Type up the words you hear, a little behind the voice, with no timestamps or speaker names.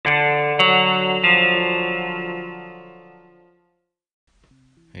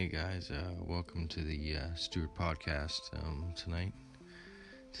guys, welcome to the Stewart podcast tonight.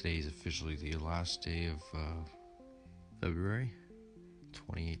 Today is officially the last day of February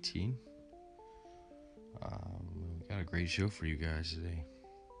 2018. We got a great show for you guys today.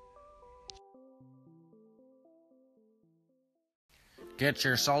 Get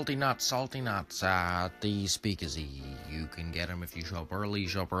your salty nuts at the speakeasy. You can get them if you show up early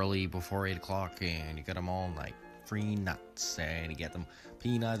before 8 o'clock, and you get them all night. Free nuts, and you get them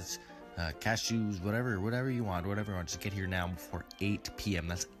peanuts, cashews, whatever you want. Just get here now before 8 p.m.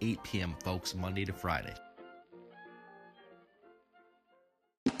 That's 8 p.m., folks, Monday to Friday.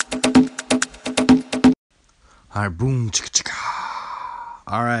 All right, boom, chicka chicka.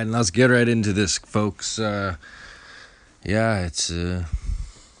 All right, let's get right into this, folks. It's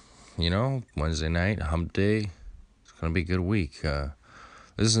Wednesday night, hump day. It's gonna be a good week.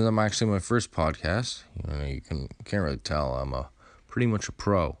 This is actually my first podcast. You can't really tell. I'm pretty much a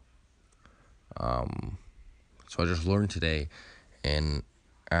pro. So I just learned today in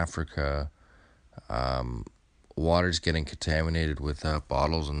Africa, water's getting contaminated with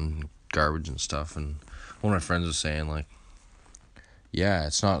bottles and garbage and stuff. And one of my friends was saying,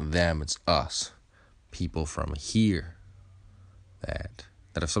 it's not them, it's us, people from here that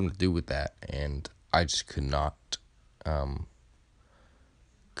have something to do with that. And I just could not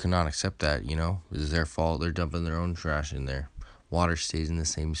accept that. It's their fault. They're dumping their own trash in there. Water stays in the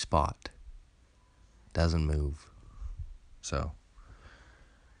same spot, doesn't move. So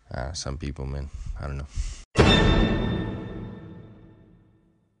some people, man, I don't know.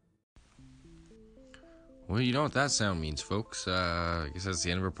 Well, you know what that sound means, folks. I guess that's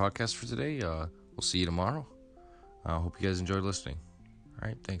the end of our podcast for today. We'll see you tomorrow. I hope you guys enjoyed listening. All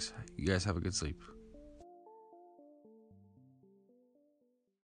right, thanks. You guys have a good sleep.